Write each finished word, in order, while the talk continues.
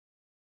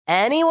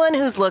Anyone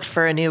who's looked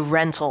for a new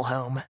rental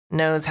home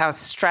knows how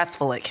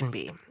stressful it can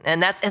be.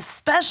 And that's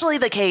especially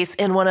the case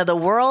in one of the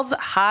world's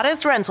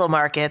hottest rental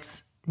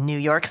markets, New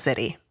York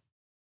City.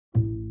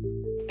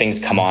 Things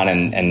come on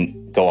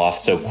and go off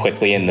so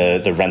quickly in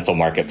the rental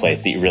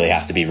marketplace that you really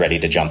have to be ready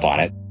to jump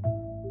on it.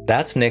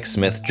 That's Nick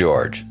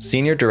Smith-George,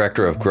 Senior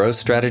Director of Growth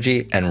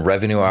Strategy and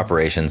Revenue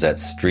Operations at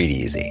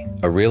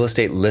StreetEasy, a real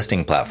estate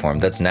listing platform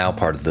that's now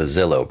part of the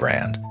Zillow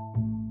brand.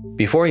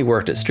 Before he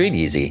worked at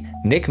StreetEasy,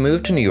 Nick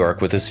moved to New York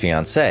with his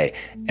fiancée,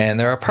 and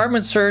their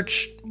apartment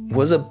search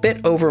was a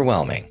bit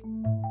overwhelming.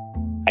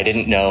 I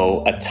didn't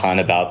know a ton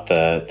about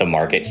the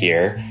market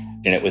here,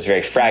 and it was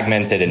very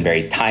fragmented and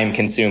very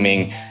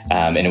time-consuming,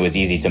 and it was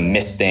easy to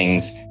miss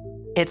things.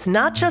 It's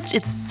not just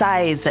its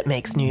size that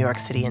makes New York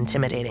City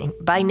intimidating.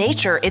 By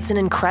nature, it's an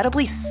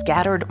incredibly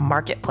scattered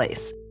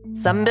marketplace.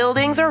 Some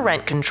buildings are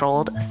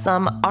rent-controlled,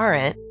 some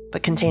aren't,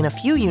 but contain a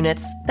few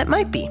units that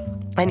might be.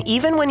 And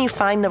even when you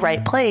find the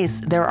right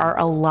place, there are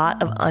a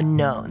lot of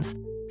unknowns,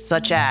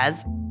 such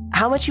as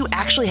how much you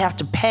actually have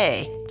to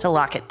pay to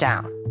lock it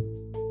down.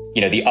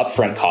 The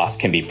upfront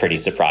cost can be pretty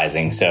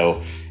surprising. So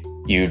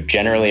you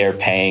generally are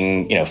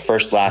paying,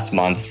 first, last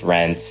month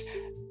rent,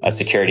 a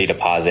security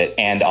deposit,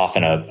 and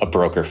often a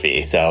broker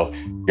fee. So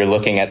you're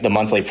looking at the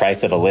monthly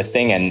price of a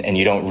listing and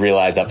you don't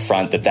realize up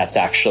front that that's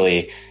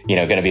actually,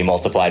 going to be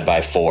multiplied by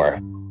 4.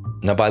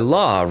 Now, by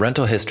law,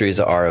 rental histories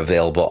are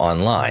available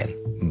online,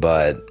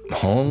 but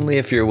only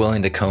if you're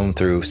willing to comb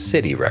through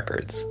city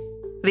records.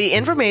 The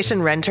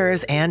information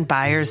renters and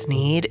buyers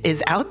need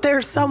is out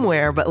there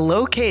somewhere, but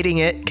locating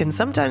it can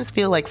sometimes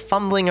feel like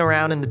fumbling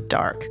around in the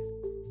dark.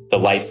 The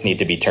lights need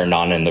to be turned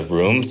on in the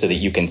room so that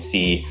you can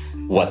see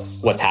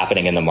what's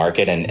happening in the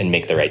market and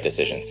make the right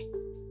decisions.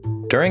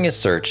 During his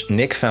search,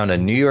 Nick found a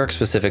New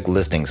York-specific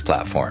listings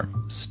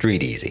platform,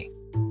 StreetEasy.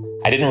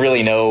 I didn't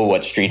really know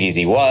what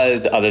StreetEasy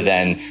was, other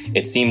than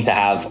it seemed to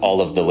have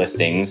all of the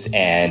listings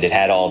and it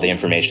had all the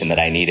information that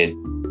I needed.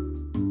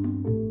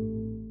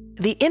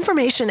 The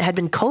information had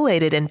been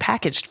collated and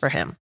packaged for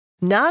him.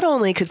 Not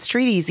only could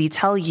StreetEasy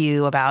tell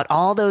you about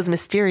all those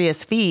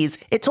mysterious fees,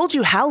 it told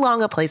you how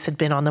long a place had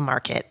been on the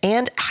market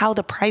and how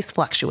the price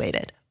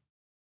fluctuated.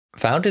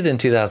 Founded in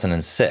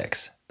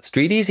 2006,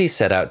 StreetEasy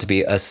set out to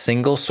be a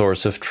single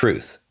source of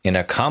truth in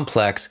a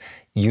complex,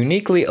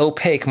 uniquely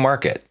opaque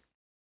market.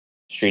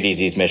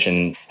 StreetEasy's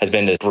mission has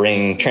been to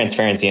bring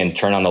transparency and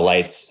turn on the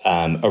lights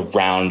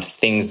around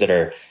things that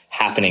are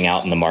happening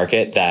out in the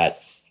market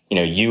that,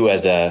 you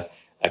as a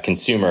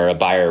consumer, a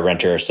buyer,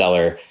 renter, or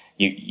seller,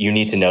 you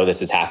need to know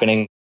this is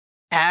happening.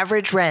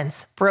 Average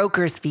rents,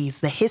 broker's fees,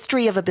 the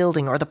history of a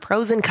building, or the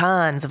pros and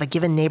cons of a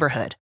given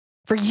neighborhood.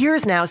 For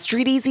years now,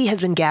 StreetEasy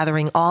has been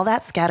gathering all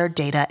that scattered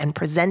data and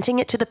presenting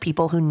it to the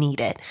people who need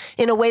it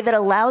in a way that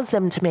allows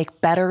them to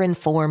make better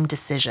informed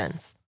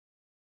decisions.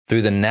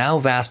 Through the now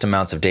vast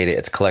amounts of data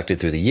it's collected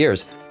through the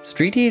years,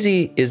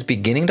 StreetEasy is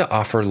beginning to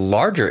offer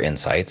larger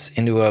insights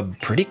into a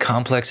pretty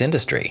complex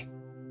industry.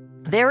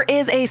 There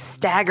is a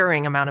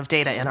staggering amount of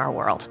data in our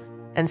world,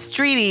 and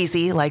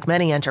StreetEasy, like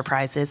many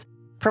enterprises,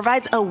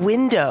 provides a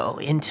window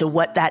into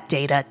what that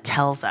data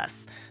tells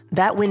us.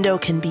 That window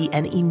can be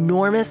an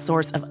enormous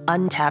source of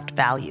untapped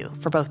value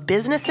for both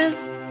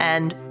businesses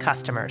and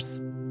customers.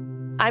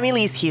 I'm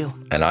Elise Hugh.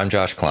 And I'm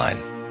Josh Klein.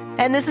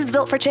 And this is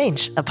Built for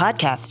Change, a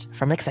podcast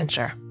from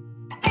Accenture.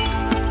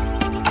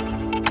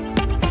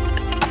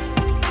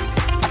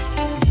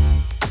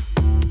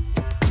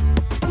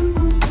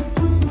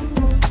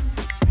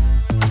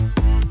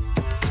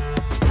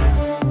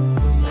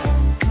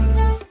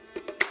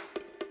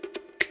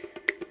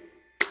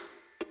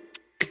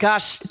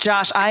 Gosh,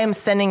 Josh, I am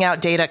sending out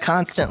data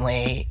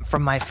constantly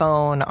from my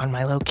phone on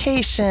my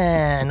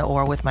location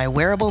or with my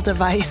wearable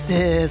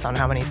devices on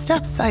how many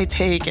steps I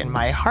take and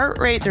my heart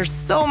rate. There's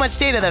so much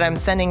data that I'm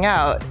sending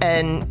out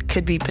and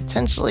could be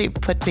potentially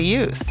put to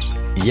use.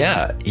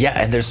 Yeah.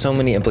 And there's so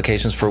many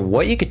implications for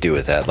what you could do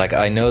with that. Like,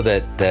 I know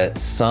that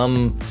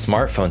some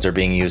smartphones are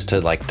being used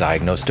to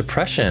diagnose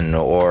depression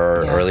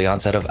or early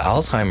onset of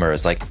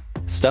Alzheimer's, like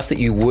stuff that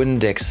you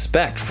wouldn't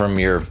expect from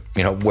your,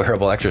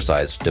 wearable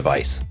exercise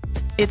device.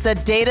 It's a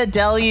data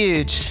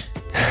deluge.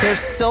 There's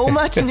so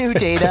much new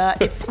data.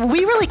 We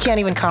really can't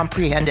even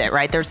comprehend it,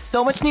 right? There's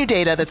so much new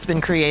data that's been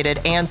created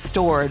and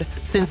stored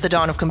since the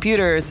dawn of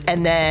computers,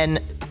 and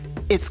then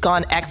it's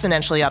gone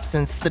exponentially up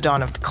since the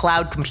dawn of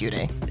cloud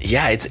computing.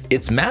 Yeah,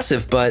 it's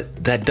massive,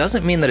 but that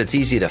doesn't mean that it's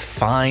easy to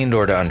find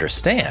or to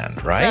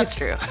understand, right? That's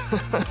true.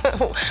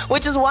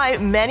 Which is why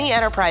many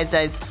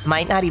enterprises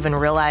might not even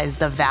realize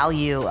the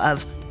value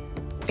of,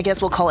 I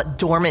guess we'll call it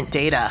dormant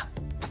data.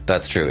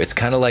 That's true. It's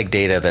kind of like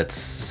data that's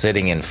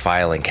sitting in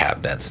filing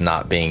cabinets,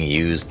 not being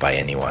used by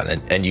anyone.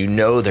 And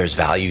there's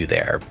value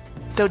there.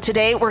 So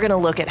today we're going to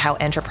look at how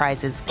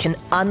enterprises can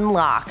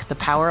unlock the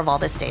power of all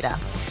this data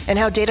and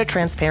how data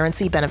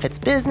transparency benefits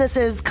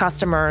businesses,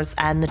 customers,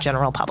 and the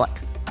general public.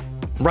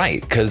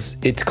 Right, because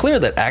it's clear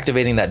that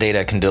activating that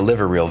data can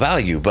deliver real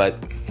value, but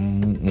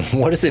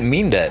what does it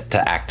mean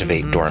to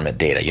activate dormant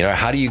data?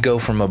 How do you go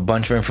from a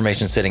bunch of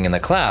information sitting in the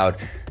cloud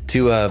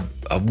to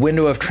a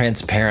window of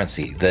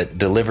transparency that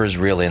delivers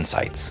real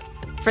insights?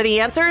 For the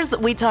answers,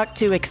 we talked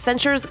to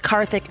Accenture's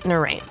Karthik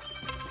Narain.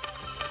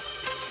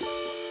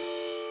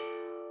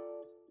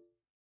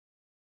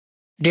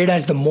 Data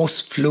is the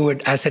most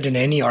fluid asset in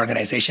any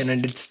organization,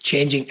 and it's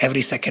changing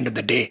every second of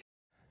the day.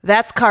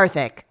 That's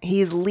Karthik.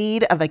 He's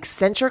lead of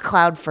Accenture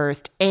Cloud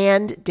First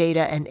and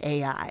Data and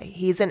AI.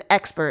 He's an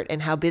expert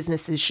in how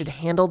businesses should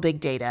handle big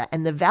data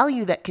and the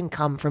value that can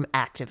come from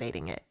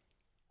activating it.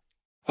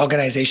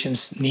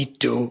 Organizations need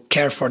to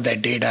care for their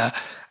data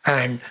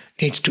and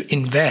need to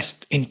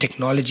invest in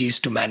technologies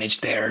to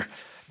manage their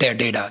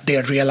data. They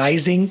are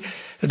realizing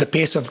that the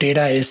pace of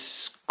data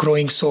is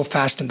growing so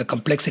fast and the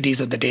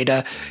complexities of the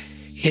data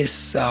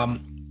is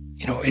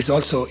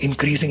also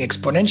increasing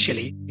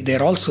exponentially.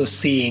 They're also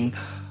seeing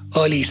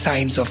early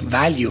signs of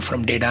value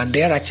from data, and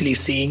they're actually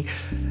seeing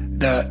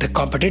the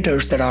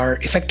competitors that are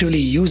effectively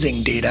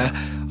using data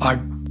are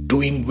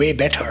doing way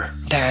better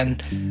than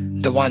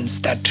the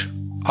ones that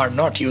are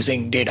not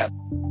using data.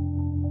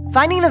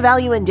 Finding the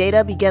value in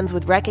data begins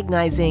with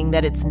recognizing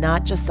that it's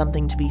not just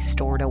something to be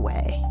stored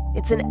away.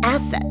 It's an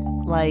asset,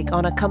 like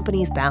on a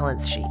company's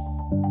balance sheet.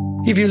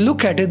 If you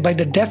look at it by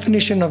the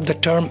definition of the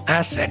term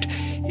asset,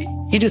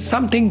 it is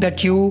something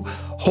that you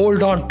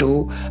hold on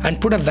to and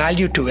put a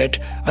value to it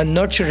and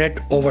nurture it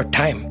over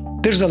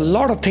time. There's a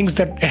lot of things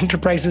that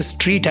enterprises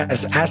treat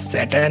as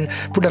asset and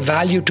put a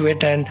value to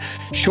it and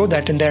show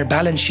that in their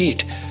balance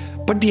sheet.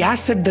 But the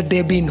asset that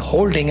they've been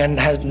holding and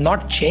has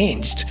not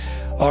changed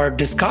or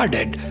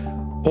discarded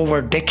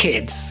over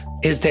decades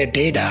is their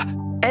data.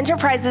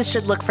 Enterprises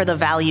should look for the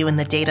value in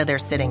the data they're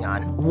sitting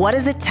on. What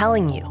is it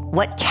telling you?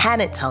 What can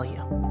it tell you?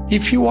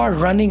 If you are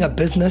running a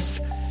business,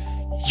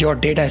 your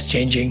data is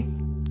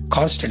changing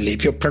constantly.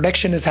 If your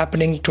production is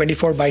happening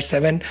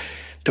 24/7,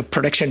 the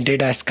production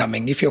data is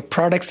coming. If your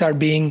products are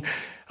being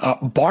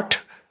bought,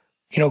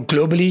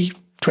 globally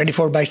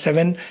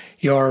 24/7,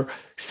 your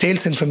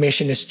sales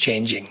information is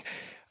changing.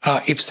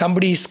 If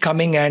somebody is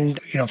coming and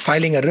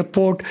filing a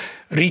report,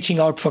 reaching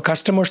out for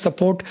customer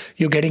support,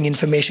 you're getting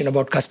information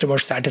about customer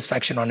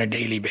satisfaction on a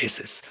daily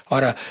basis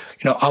or a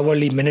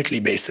hourly,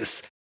 minutely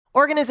basis.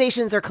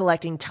 Organizations are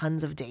collecting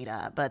tons of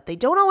data, but they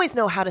don't always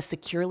know how to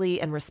securely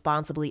and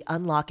responsibly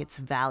unlock its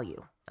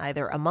value,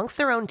 either amongst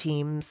their own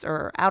teams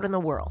or out in the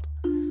world.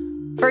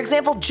 For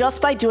example, just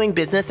by doing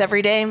business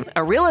every day,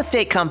 a real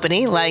estate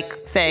company like,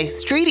 say,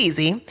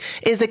 StreetEasy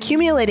is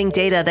accumulating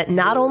data that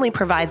not only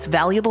provides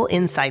valuable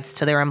insights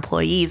to their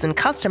employees and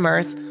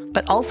customers,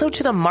 but also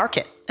to the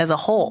market as a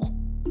whole.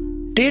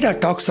 Data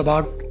talks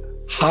about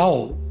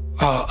how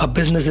a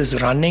business is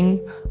running,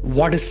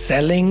 what is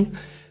selling,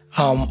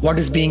 what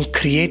is being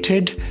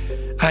created,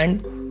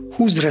 and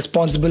who's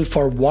responsible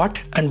for what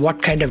and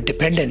what kind of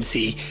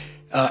dependency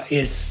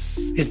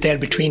is there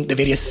between the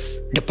various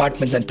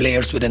departments and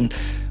players within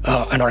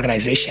an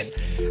organization.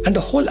 And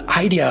the whole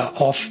idea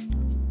of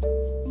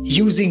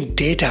using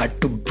data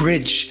to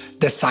bridge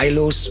the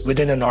silos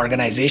within an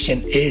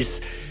organization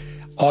is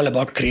all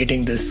about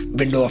creating this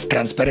window of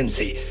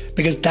transparency,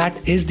 because that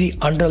is the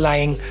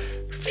underlying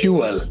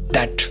fuel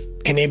that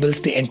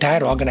enables the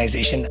entire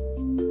organization.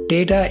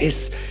 Data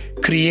is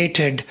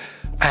created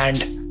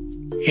and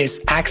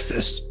is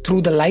accessed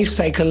through the life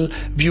cycle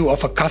view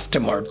of a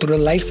customer, through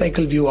the life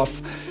cycle view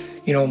of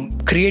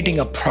creating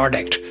a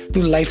product,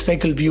 through the life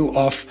cycle view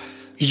of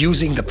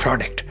using the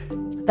product.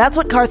 That's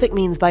what Karthik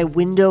means by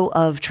window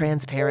of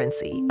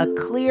transparency, a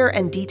clear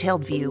and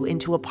detailed view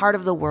into a part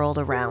of the world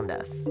around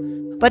us.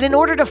 But in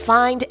order to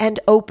find and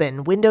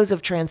open windows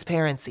of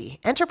transparency,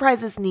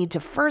 enterprises need to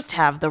first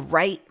have the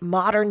right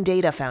modern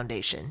data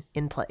foundation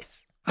in place.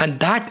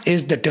 And that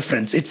is the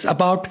difference. It's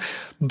about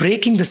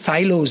breaking the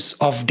silos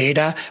of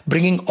data,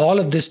 bringing all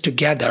of this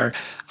together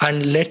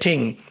and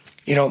letting,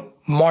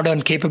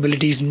 modern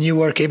capabilities,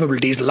 newer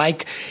capabilities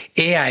like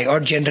AI or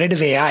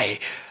generative AI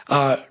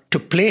to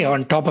play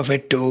on top of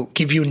it to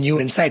give you new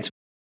insights.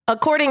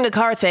 According to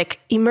Karthik,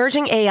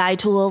 emerging AI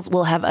tools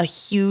will have a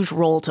huge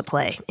role to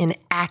play in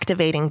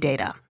activating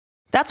data.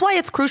 That's why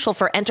it's crucial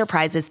for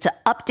enterprises to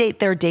update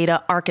their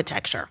data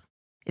architecture.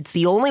 It's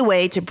the only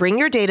way to bring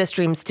your data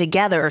streams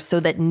together so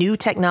that new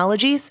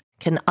technologies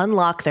can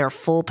unlock their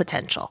full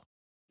potential.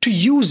 To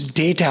use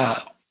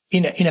data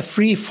in a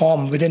free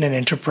form within an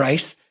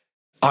enterprise,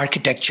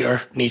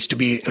 architecture needs to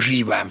be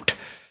revamped.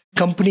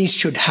 Companies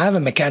should have a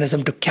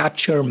mechanism to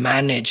capture,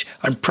 manage,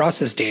 and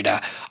process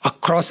data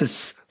across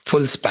its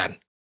full span.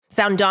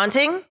 Sound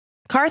daunting?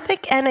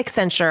 Karthik and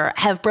Accenture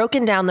have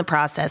broken down the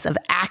process of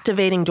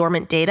activating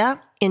dormant data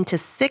into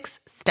 6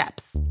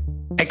 steps.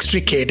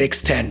 Extricate,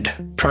 extend,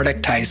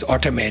 productize,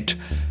 automate,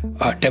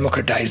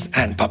 democratize,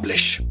 and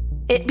publish.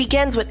 It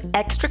begins with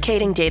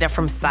extricating data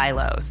from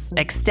silos,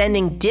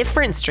 extending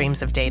different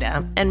streams of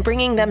data, and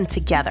bringing them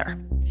together.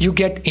 You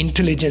get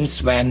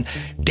intelligence when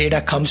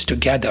data comes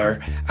together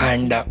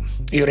and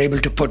you're able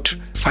to put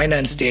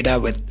finance data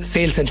with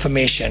sales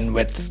information,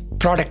 with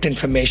product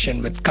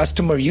information, with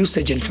customer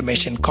usage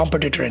information,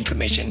 competitor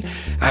information,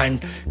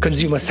 and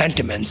consumer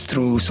sentiments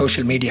through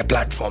social media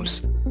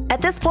platforms.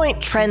 At this point,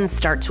 trends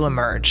start to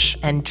emerge,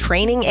 and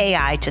training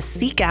AI to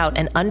seek out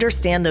and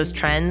understand those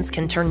trends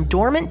can turn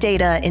dormant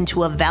data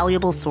into a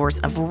valuable source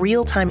of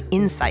real-time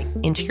insight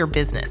into your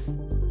business.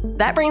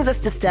 That brings us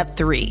to step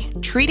 3,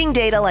 treating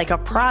data like a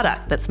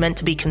product that's meant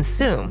to be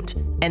consumed.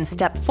 And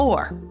step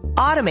 4,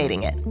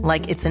 automating it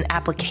like it's an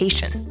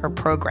application or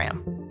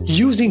program.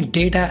 Using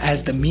data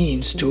as the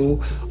means to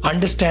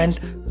understand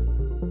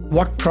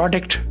what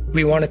product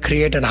we want to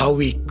create and how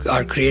we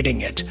are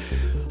creating it.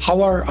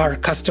 How are our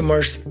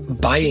customers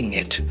buying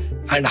it,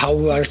 and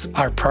how are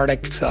our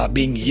products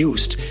being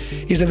used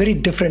is a very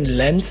different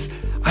lens,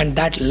 and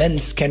that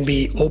lens can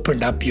be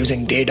opened up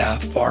using data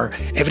for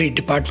every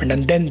department,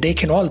 and then they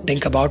can all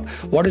think about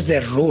what is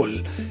their role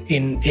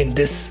in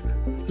this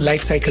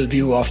life cycle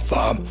view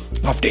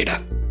of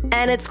data.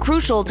 And it's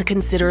crucial to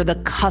consider the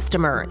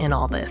customer in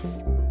all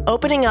this.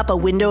 Opening up a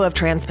window of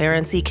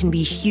transparency can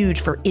be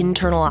huge for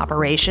internal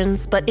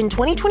operations, but in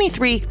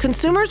 2023,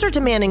 consumers are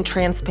demanding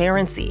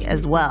transparency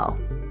as well.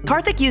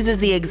 Karthik uses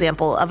the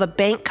example of a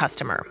bank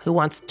customer who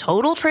wants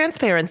total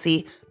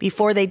transparency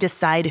before they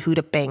decide who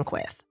to bank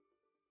with.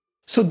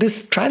 So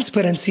this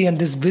transparency and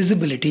this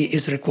visibility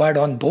is required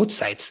on both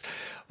sides.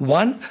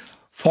 One,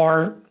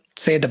 for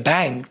say the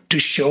bank to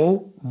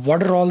show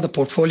what are all the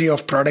portfolio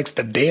of products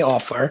that they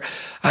offer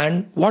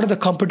and what are the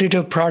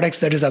competitive products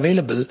that is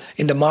available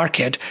in the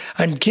market,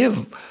 and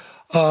give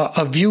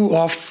a view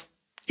of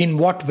in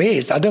what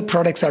ways other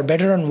products are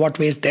better and what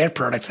ways their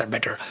products are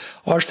better.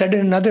 Or said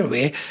in another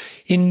way,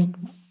 in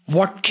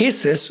what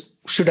cases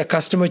should a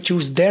customer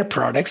choose their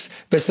products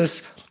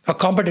versus a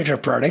competitor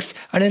products,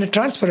 and in a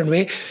transparent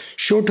way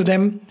show to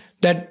them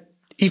that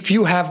if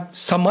you have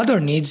some other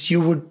needs,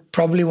 you would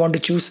probably want to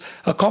choose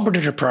a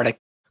competitor product.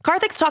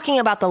 Karthik's talking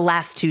about the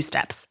last 2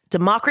 steps,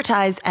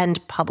 democratize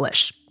and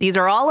publish. These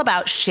are all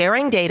about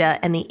sharing data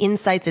and the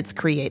insights it's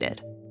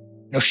created.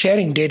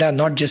 Sharing data,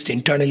 not just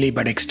internally,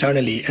 but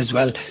externally as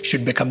well,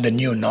 should become the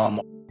new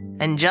norm.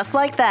 And just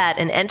like that,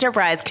 an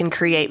enterprise can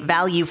create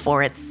value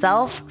for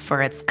itself,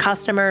 for its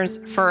customers,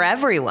 for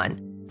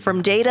everyone,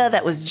 from data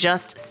that was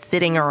just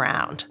sitting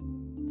around.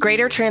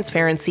 Greater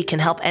transparency can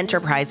help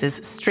enterprises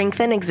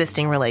strengthen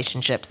existing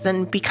relationships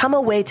and become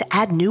a way to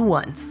add new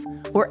ones.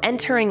 We're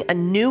entering a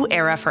new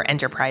era for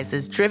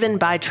enterprises driven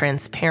by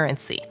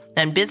transparency,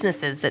 and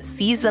businesses that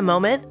seize the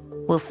moment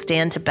will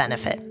stand to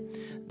benefit.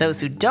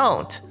 Those who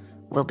don't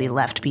will be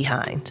left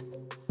behind.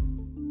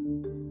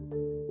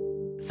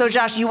 So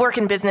Josh, you work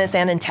in business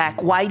and in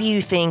tech. Why do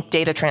you think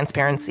data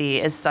transparency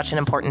is such an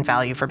important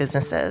value for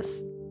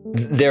businesses?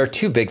 There are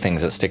 2 big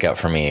things that stick out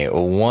for me.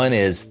 One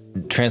is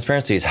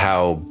transparency is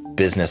how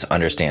business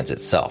understands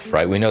itself,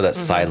 right? We know that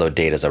siloed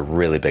data is a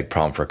really big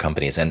problem for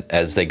companies. And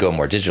as they go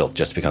more digital, it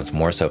just becomes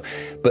more so.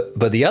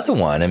 But the other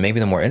one, and maybe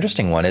the more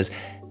interesting one, is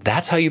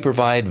that's how you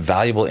provide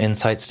valuable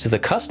insights to the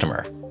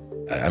customer.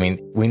 I mean,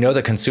 we know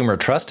that consumer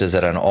trust is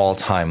at an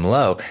all-time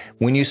low.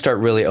 When you start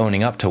really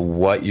owning up to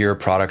what your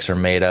products are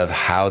made of,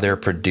 how they're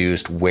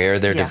produced, where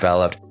they're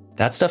developed,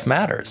 that stuff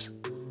matters.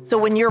 So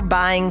when you're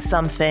buying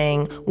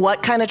something,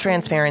 what kind of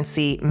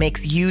transparency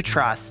makes you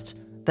trust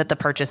that the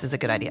purchase is a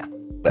good idea?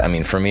 I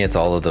mean, for me, it's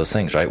all of those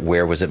things, right?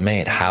 Where was it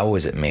made? How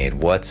was it made?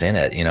 What's in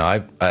it?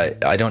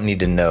 I don't need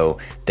to know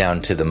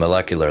down to the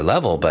molecular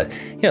level, but,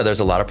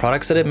 there's a lot of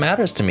products that it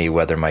matters to me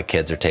whether my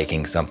kids are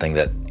taking something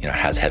that,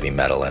 has heavy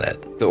metal in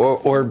it.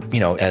 Or,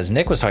 as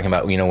Nick was talking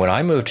about, when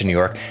I moved to New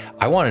York,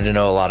 I wanted to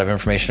know a lot of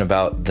information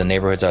about the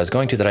neighborhoods I was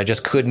going to that I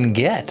just couldn't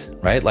get,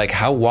 right? Like,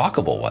 how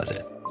walkable was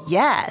it?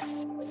 Yes.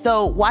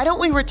 So why don't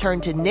we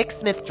return to Nick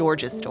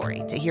Smith-George's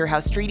story to hear how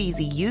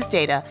StreetEasy used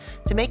data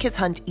to make his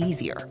hunt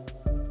easier.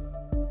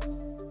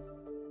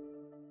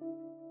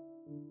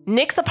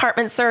 Nick's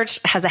apartment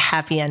search has a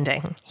happy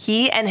ending.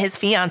 He and his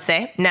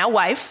fiancée, now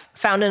wife,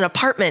 found an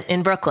apartment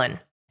in Brooklyn.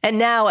 And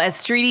now, as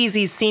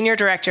StreetEasy's Senior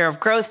Director of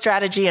Growth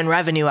Strategy and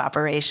Revenue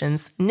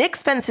Operations, Nick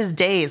spends his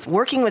days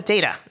working with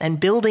data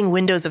and building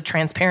windows of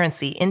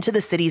transparency into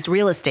the city's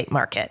real estate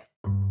market.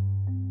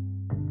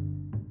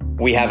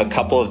 We have a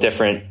couple of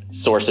different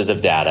sources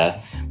of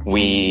data.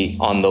 We,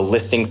 on the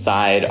listing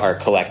side, are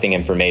collecting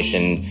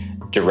information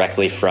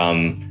directly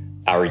from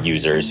our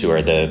users, who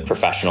are the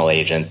professional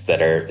agents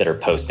that are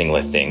posting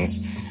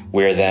listings.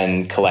 We're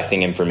then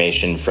collecting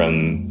information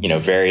from,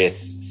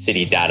 various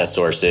city data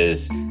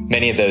sources.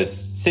 Many of those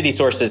city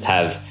sources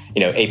have,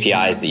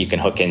 APIs that you can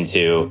hook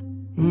into.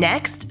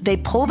 Next, they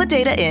pull the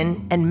data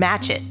in and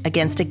match it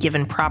against a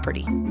given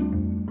property.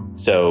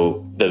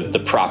 So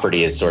the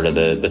property is sort of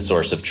the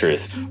source of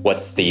truth.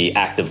 What's the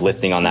active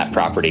listing on that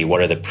property?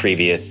 What are the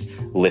previous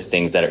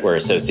listings that were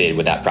associated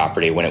with that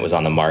property when it was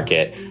on the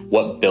market?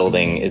 What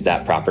building is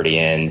that property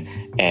in?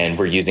 And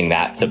we're using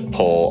that to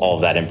pull all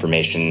of that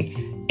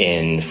information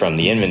in from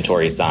the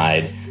inventory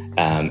side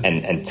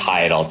and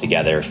tie it all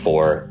together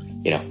for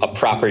a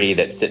property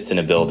that sits in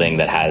a building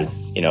that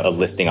has a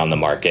listing on the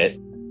market.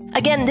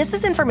 Again, this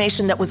is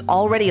information that was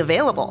already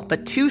available,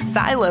 but too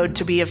siloed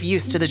to be of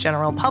use to the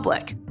general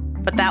public.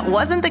 But that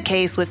wasn't the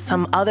case with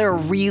some other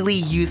really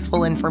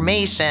useful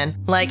information,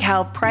 like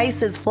how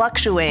prices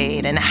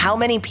fluctuate and how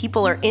many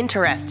people are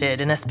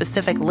interested in a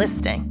specific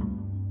listing.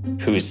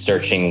 Who's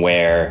searching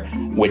where,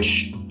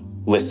 which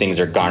listings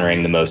are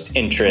garnering the most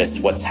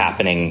interest, what's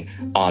happening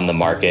on the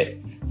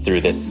market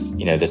through this,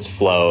 this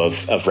flow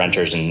of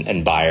renters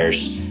and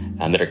buyers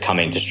that are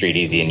coming to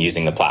StreetEasy and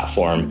using the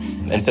platform.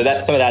 And so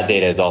that some of that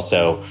data is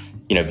also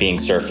being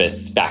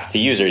surfaced back to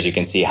users. You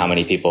can see how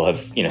many people have,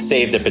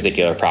 saved a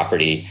particular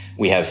property.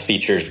 We have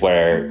features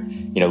where,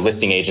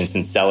 listing agents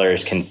and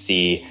sellers can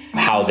see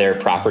how their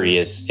property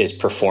is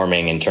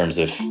performing in terms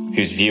of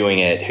who's viewing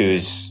it,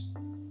 who's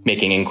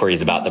making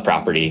inquiries about the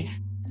property.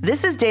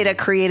 This is data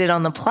created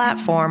on the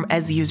platform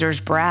as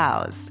users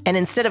browse. And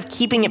instead of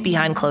keeping it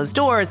behind closed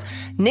doors,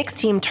 Nick's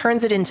team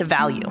turns it into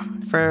value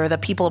for the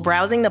people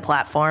browsing the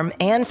platform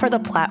and for the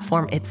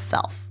platform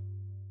itself.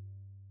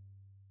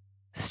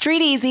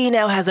 StreetEasy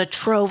now has a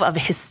trove of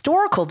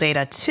historical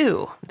data,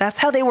 too. That's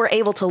how they were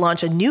able to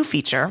launch a new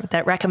feature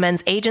that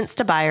recommends agents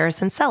to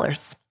buyers and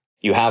sellers.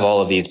 You have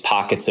all of these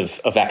pockets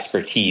of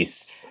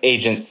expertise,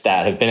 agents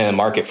that have been in the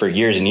market for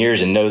years and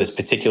years and know this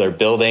particular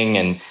building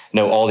and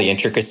know all the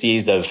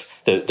intricacies of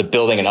the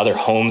building and other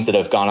homes that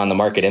have gone on the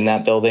market in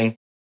that building.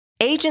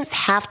 Agents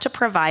have to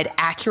provide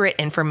accurate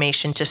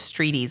information to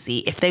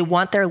StreetEasy if they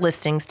want their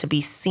listings to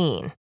be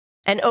seen.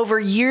 And over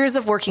years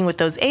of working with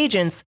those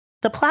agents,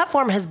 the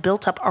platform has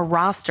built up a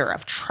roster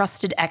of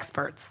trusted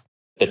experts.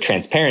 The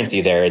transparency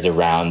there is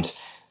around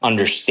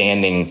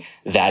understanding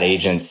that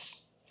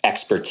agent's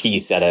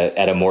expertise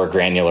at a more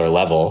granular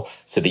level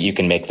so that you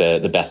can make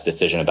the best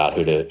decision about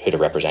who to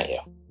represent you.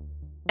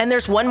 And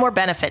there's one more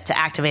benefit to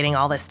activating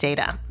all this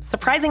data.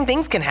 Surprising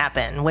things can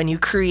happen when you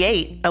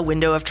create a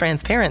window of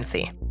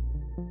transparency.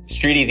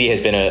 StreetEasy has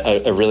been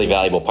a really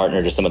valuable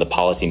partner to some of the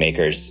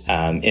policymakers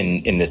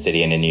in the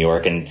city and in New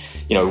York. And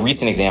a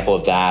recent example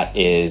of that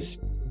is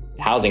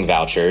housing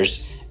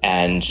vouchers,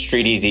 and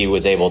StreetEasy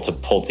was able to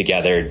pull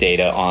together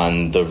data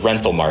on the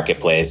rental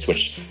marketplace,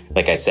 which,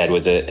 like I said,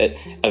 was a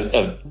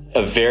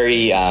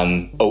very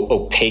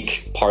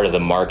opaque part of the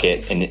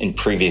market in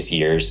previous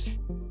years.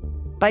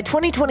 By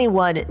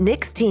 2021,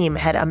 Nick's team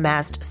had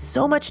amassed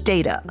so much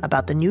data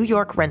about the New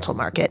York rental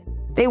market,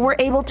 they were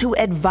able to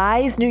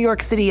advise New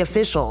York City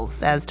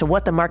officials as to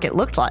what the market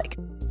looked like.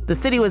 The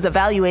city was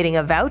evaluating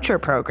a voucher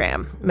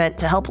program meant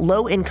to help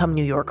low-income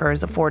New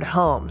Yorkers afford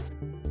homes.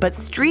 But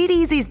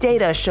StreetEasy's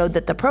data showed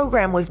that the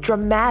program was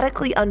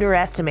dramatically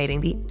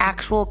underestimating the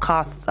actual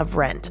costs of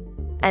rent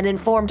and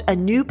informed a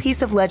new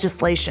piece of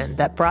legislation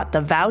that brought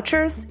the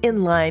vouchers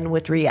in line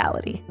with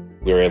reality.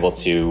 We were able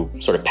to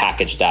sort of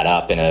package that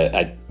up in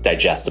a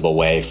digestible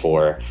way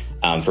for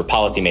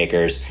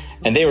policymakers,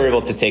 and they were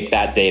able to take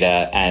that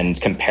data and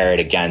compare it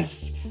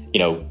against,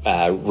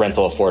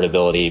 rental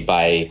affordability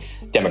by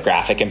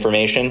demographic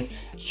information.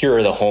 Here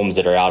are the homes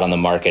that are out on the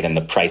market and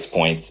the price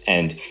points,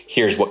 and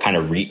here's what kind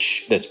of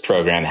reach this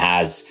program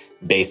has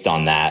based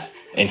on that.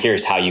 And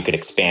here's how you could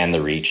expand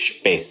the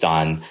reach based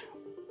on,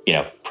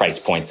 price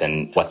points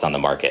and what's on the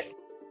market.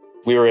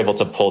 We were able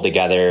to pull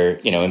together,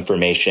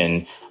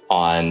 information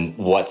on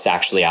what's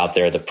actually out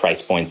there, the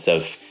price points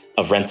of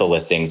rental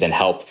listings, and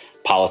help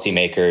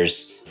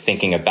policymakers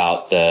thinking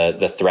about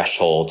the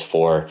threshold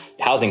for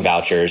housing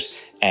vouchers.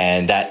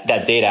 And that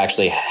data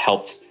actually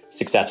helped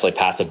successfully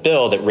pass a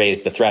bill that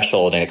raised the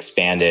threshold and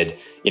expanded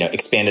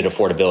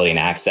affordability and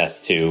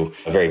access to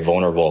a very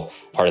vulnerable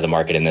part of the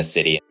market in this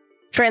city.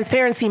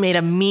 Transparency made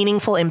a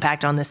meaningful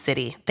impact on the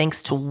city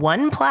thanks to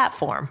one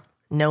platform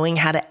knowing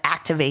how to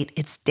activate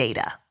its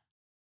data.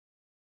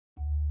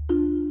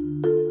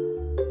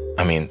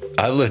 I mean,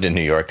 I've lived in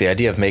New York. The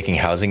idea of making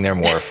housing there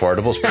more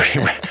affordable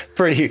is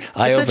pretty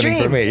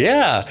eye-opening for me.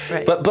 Yeah.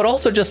 Right. But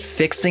also just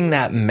fixing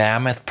that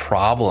mammoth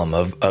problem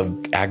of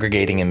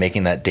aggregating and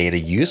making that data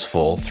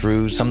useful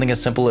through something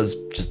as simple as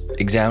just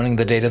examining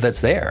the data that's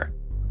there.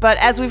 But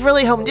as we've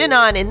really homed in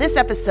on in this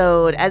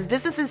episode, as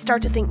businesses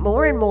start to think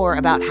more and more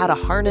about how to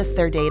harness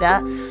their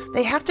data,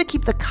 they have to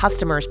keep the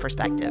customer's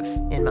perspective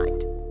in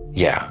mind.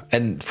 Yeah.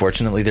 And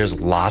fortunately,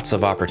 there's lots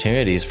of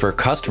opportunities for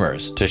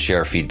customers to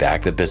share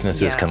feedback that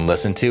businesses can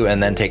listen to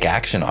and then take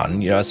action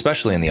on,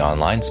 especially in the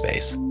online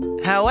space.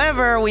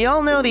 However, we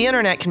all know the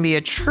internet can be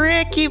a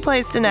tricky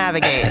place to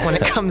navigate when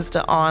it comes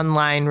to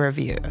online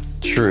reviews.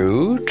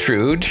 True.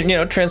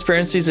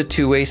 Transparency is a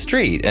two-way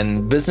street,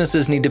 and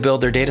businesses need to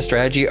build their data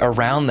strategy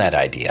around that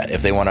idea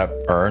if they want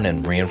to earn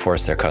and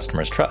reinforce their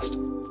customers' trust.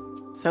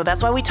 So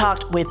that's why we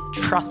talked with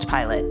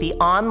Trustpilot, the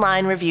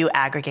online review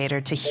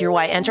aggregator, to hear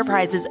why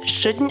enterprises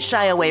shouldn't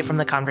shy away from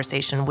the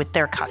conversation with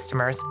their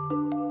customers.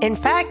 In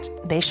fact,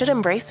 they should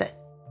embrace it.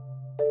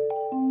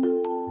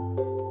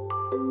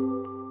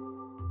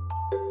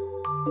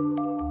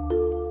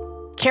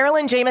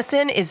 Carolyn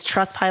Jameson is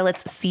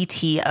Trustpilot's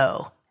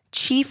CTO,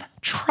 Chief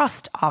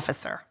Trust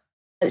Officer.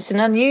 It's an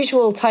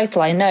unusual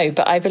title, I know,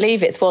 but I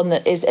believe it's one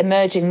that is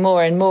emerging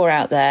more and more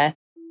out there.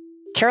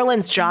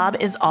 Carolyn's job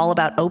is all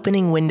about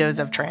opening windows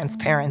of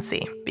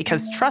transparency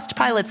because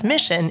Trustpilot's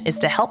mission is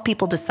to help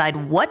people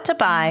decide what to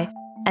buy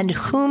and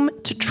whom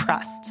to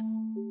trust.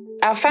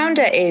 Our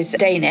founder is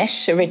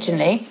Danish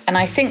originally, and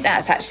I think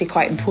that's actually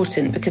quite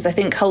important because I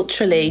think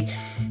culturally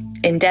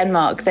in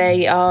Denmark,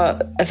 they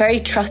are a very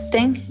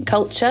trusting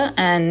culture,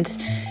 and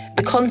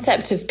the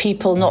concept of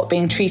people not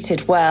being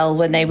treated well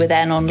when they were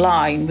then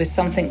online was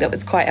something that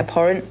was quite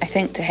abhorrent, I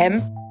think, to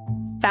him.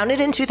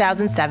 Founded in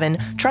 2007,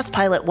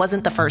 Trustpilot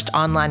wasn't the first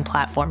online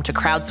platform to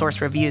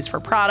crowdsource reviews for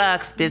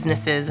products,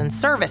 businesses, and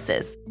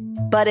services.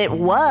 But it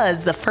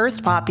was the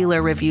first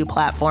popular review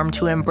platform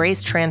to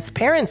embrace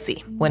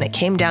transparency when it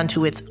came down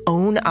to its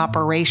own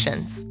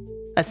operations.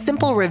 A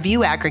simple review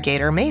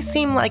aggregator may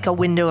seem like a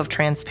window of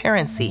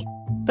transparency,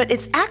 but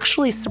it's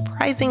actually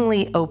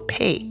surprisingly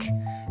opaque.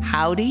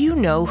 How do you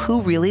know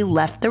who really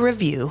left the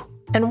review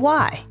and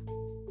why?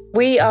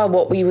 We are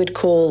what we would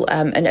call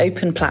an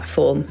open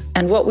platform.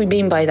 And what we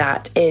mean by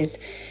that is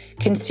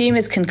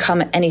consumers can come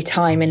at any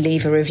time and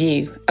leave a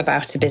review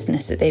about a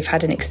business that they've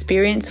had an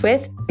experience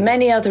with.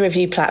 Many other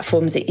review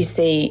platforms that you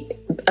see,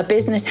 a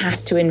business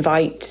has to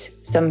invite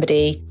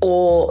somebody,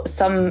 or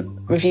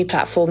some review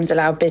platforms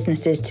allow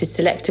businesses to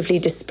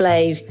selectively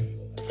display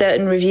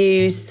certain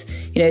reviews,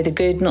 the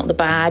good, not the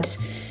bad.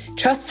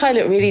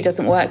 Trustpilot really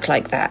doesn't work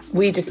like that.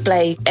 We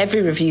display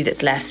every review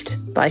that's left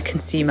by a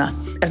consumer.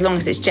 As long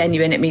as it's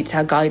genuine, it meets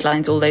our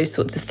guidelines, all those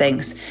sorts of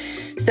things.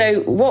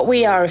 So what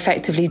we are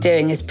effectively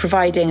doing is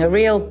providing a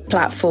real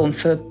platform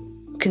for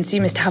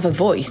consumers to have a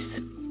voice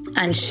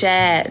and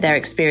share their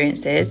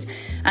experiences,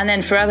 and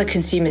then for other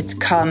consumers to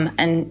come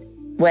and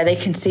where they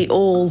can see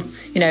all,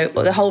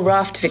 the whole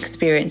raft of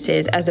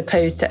experiences as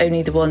opposed to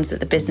only the ones that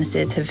the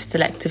businesses have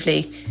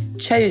selectively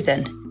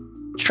chosen.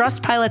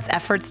 Trustpilot's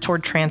efforts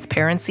toward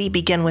transparency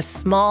begin with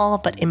small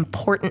but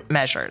important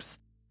measures,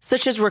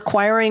 such as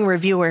requiring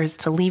reviewers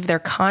to leave their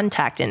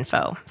contact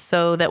info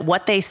so that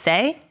what they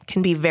say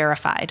can be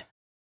verified.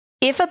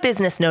 If a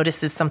business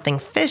notices something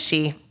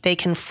fishy, they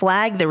can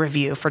flag the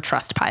review for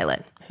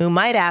Trustpilot, who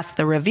might ask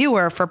the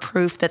reviewer for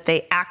proof that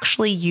they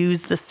actually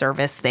used the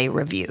service they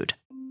reviewed.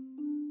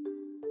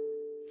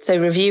 So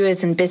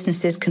reviewers and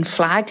businesses can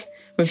flag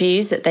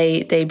reviews that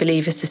they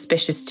believe are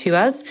suspicious to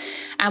us.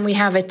 And we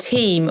have a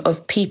team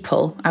of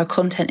people, our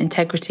content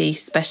integrity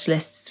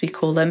specialists, as we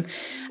call them,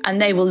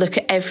 and they will look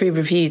at every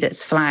review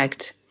that's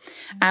flagged.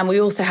 And we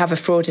also have a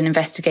fraud and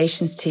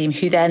investigations team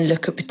who then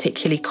look at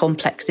particularly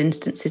complex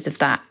instances of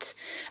that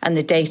and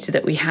the data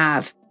that we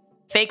have.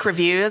 Fake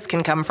reviews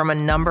can come from a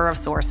number of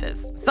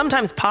sources.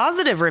 Sometimes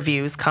positive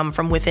reviews come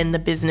from within the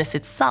business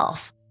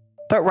itself.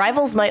 But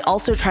rivals might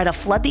also try to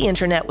flood the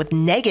internet with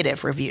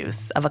negative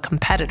reviews of a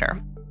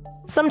competitor.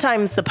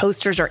 Sometimes the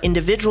posters are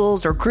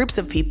individuals or groups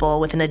of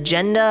people with an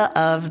agenda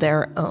of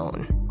their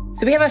own.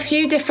 So we have a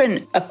few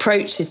different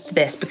approaches to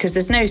this because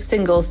there's no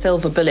single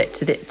silver bullet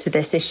to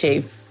this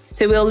issue.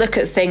 So we'll look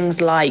at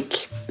things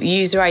like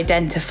user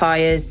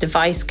identifiers,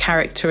 device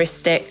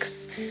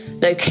characteristics,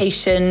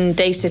 location,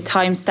 data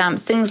timestamps,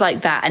 things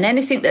like that. And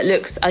anything that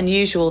looks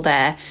unusual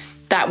there,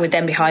 that would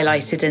then be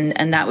highlighted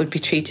and that would be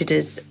treated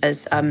as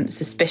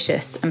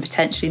suspicious and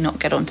potentially not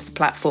get onto the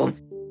platform.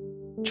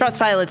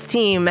 Trustpilot's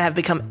team have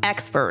become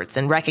experts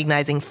in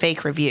recognizing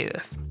fake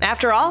reviews.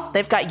 After all,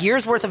 they've got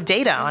years' worth of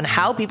data on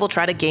how people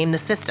try to game the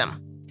system.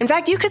 In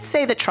fact, you could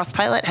say that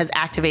Trustpilot has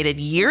activated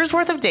years'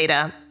 worth of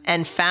data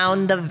and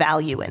found the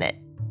value in it.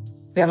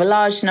 We have a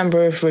large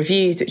number of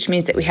reviews, which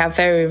means that we have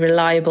very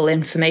reliable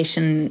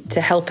information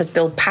to help us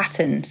build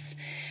patterns.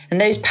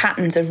 And those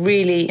patterns are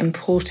really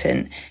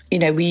important.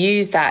 We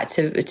use that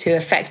to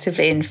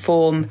effectively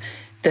inform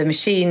the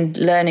machine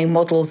learning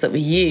models that we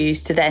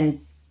use to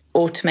then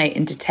automate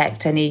and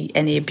detect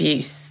any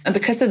abuse. And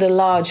because of the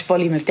large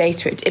volume of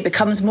data, it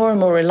becomes more and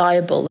more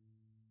reliable.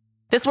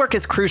 This work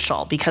is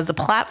crucial because a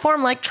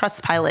platform like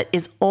Trustpilot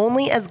is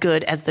only as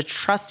good as the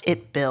trust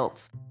it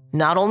builds,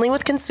 not only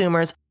with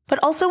consumers, but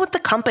also with the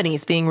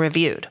companies being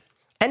reviewed.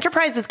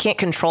 Enterprises can't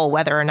control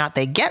whether or not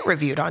they get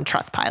reviewed on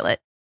Trustpilot.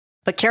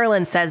 But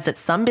Carolyn says that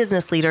some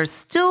business leaders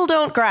still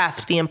don't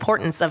grasp the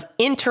importance of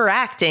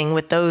interacting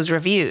with those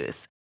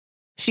reviews.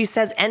 She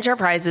says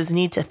enterprises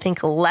need to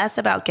think less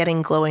about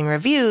getting glowing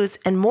reviews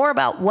and more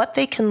about what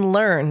they can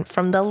learn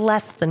from the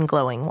less than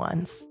glowing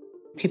ones.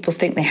 People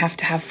think they have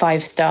to have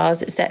 5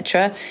 stars,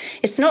 etc.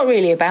 It's not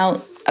really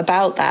about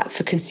that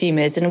for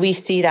consumers, and we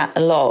see that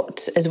a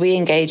lot as we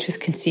engage with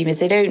consumers.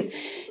 They don't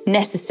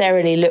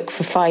necessarily look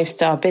for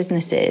 5-star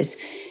businesses.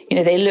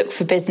 They look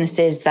for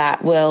businesses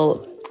that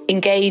will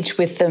engage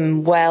with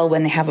them well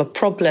when they have a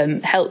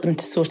problem, help them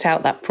to sort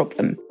out that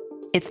problem.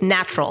 It's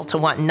natural to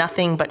want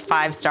nothing but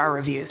 5-star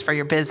reviews for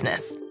your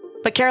business.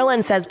 But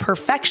Carolyn says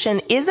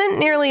perfection isn't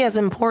nearly as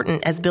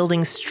important as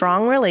building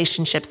strong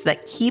relationships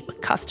that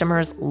keep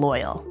customers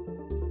loyal.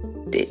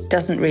 It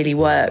doesn't really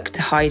work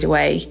to hide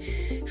away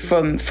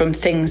from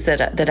things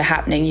that are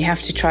happening. You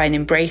have to try and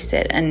embrace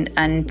it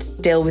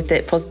and deal with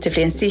it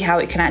positively and see how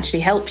it can actually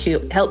help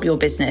your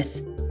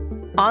business.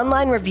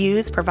 Online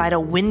reviews provide a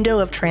window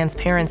of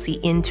transparency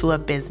into a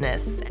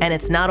business, and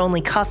it's not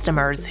only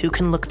customers who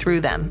can look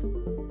through them.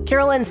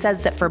 Carolyn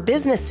says that for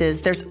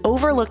businesses, there's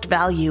overlooked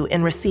value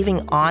in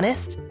receiving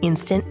honest,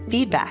 instant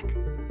feedback.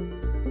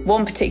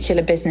 One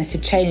particular business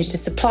had changed a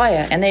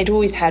supplier and they'd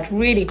always had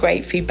really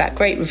great feedback,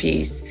 great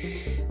reviews.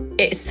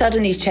 It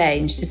suddenly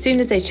changed. As soon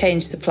as they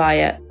changed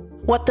supplier.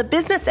 What the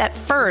business at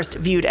first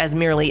viewed as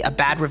merely a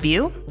bad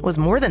review was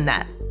more than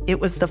that. It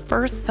was the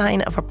first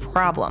sign of a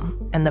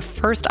problem and the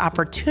first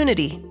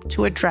opportunity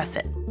to address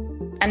it.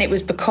 And it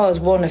was because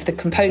one of the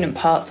component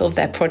parts of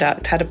their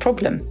product had a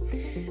problem.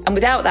 And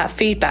without that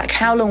feedback,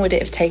 how long would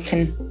it have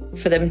taken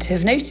for them to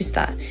have noticed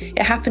that?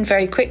 It happened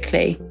very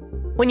quickly.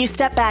 When you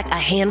step back, a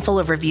handful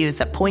of reviews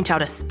that point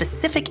out a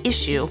specific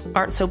issue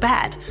aren't so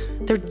bad.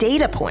 They're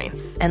data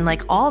points, and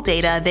like all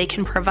data, they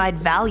can provide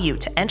value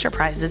to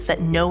enterprises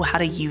that know how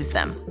to use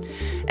them.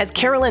 As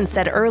Carolyn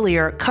said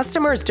earlier,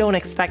 customers don't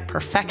expect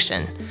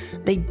perfection.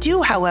 They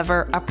do,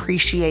 however,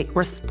 appreciate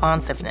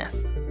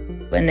responsiveness.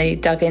 When they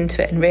dug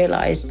into it and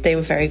realized, they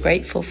were very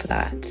grateful for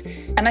that.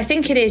 And I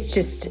think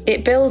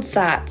it builds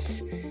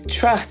that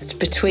trust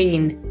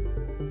between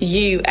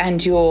you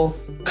and your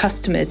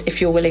customers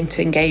if you're willing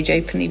to engage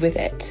openly with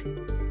it.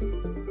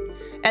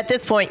 At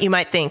this point, you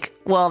might think,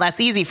 well, that's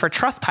easy for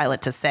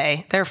Trustpilot to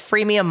say. Their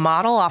freemium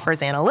model offers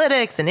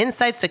analytics and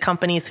insights to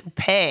companies who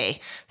pay.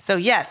 So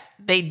yes,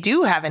 they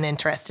do have an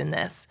interest in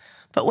this.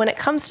 But when it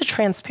comes to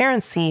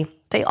transparency,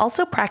 they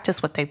also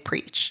practice what they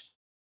preach.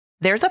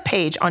 There's a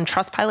page on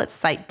Trustpilot's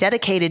site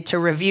dedicated to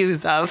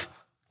reviews of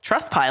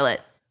Trustpilot.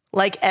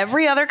 Like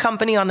every other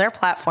company on their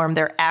platform,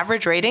 their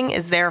average rating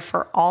is there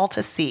for all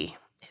to see.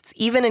 It's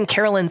even in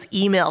Carolyn's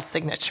email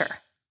signature.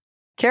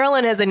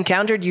 Carolyn has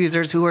encountered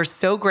users who are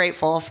so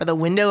grateful for the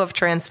window of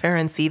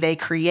transparency they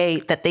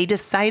create that they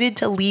decided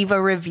to leave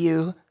a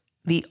review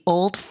the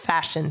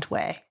old-fashioned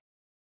way.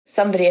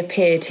 Somebody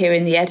appeared here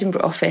in the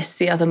Edinburgh office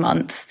the other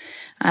month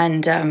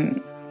and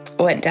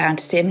went down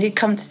to see him. He'd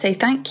come to say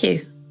thank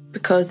you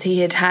because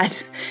he had had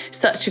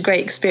such a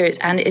great experience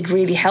and it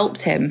really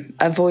helped him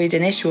avoid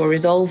an issue or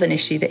resolve an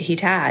issue that he'd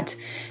had.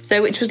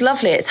 So, which was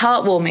lovely. It's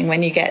heartwarming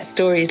when you get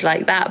stories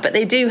like that, but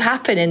they do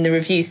happen in the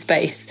review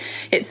space.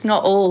 It's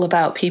not all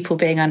about people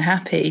being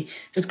unhappy.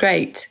 It's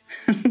great.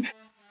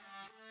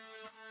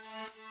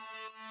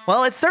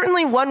 Well, it's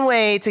certainly one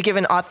way to give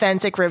an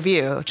authentic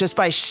review, just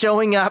by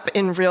showing up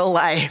in real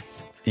life.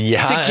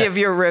 To give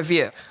your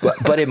review.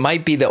 But it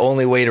might be the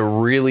only way to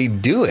really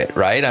do it,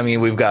 right? I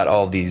mean, we've got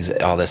all this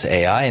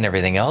AI and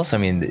everything else. I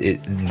mean,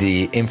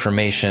 the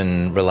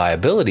information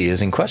reliability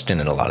is in question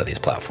in a lot of these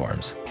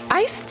platforms.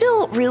 I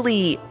still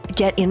really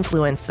get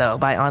influenced, though,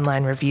 by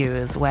online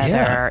reviews,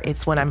 whether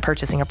it's when I'm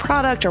purchasing a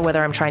product or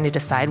whether I'm trying to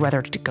decide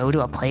whether to go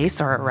to a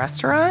place or a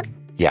restaurant.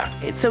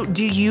 Yeah. So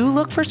do you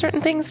look for certain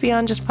things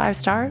beyond just 5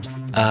 stars?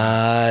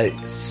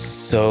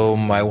 So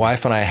my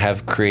wife and I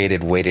have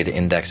created weighted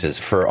indexes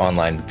for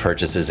online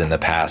purchases in the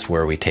past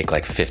where we take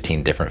like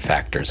 15 different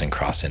factors and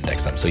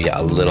cross-index them. So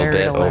yeah, a little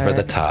bit over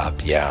the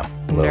top. Yeah,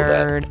 a little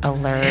bit. Nerd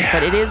alert. Yeah.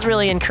 But it is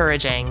really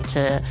encouraging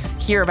to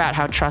hear about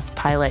how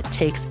Trustpilot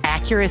takes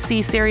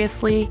accuracy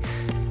seriously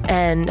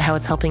and how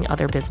it's helping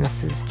other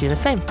businesses do the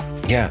same.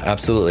 Yeah,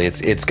 absolutely.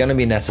 It's going to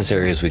be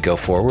necessary as we go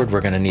forward.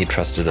 We're going to need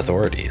trusted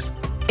authorities.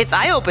 It's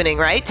eye-opening,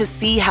 right, to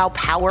see how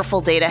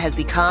powerful data has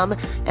become.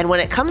 And when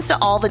it comes to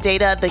all the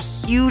data, the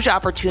huge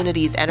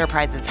opportunities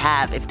enterprises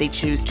have if they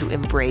choose to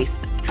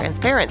embrace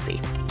transparency.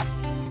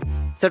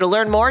 So to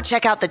learn more,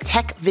 check out the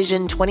Tech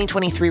Vision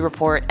 2023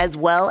 report, as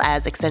well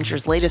as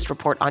Accenture's latest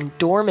report on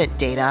dormant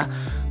data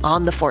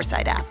on the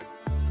Foresight app.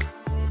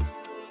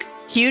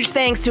 Huge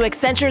thanks to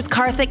Accenture's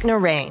Karthik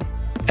Narain.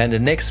 And to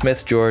Nick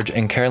Smith-George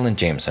and Carolyn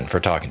Jameson for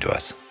talking to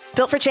us.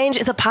 Built for Change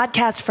is a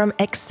podcast from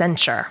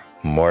Accenture.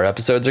 More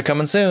episodes are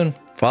coming soon.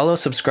 Follow,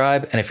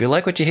 subscribe, and if you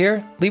like what you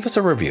hear, leave us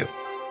a review.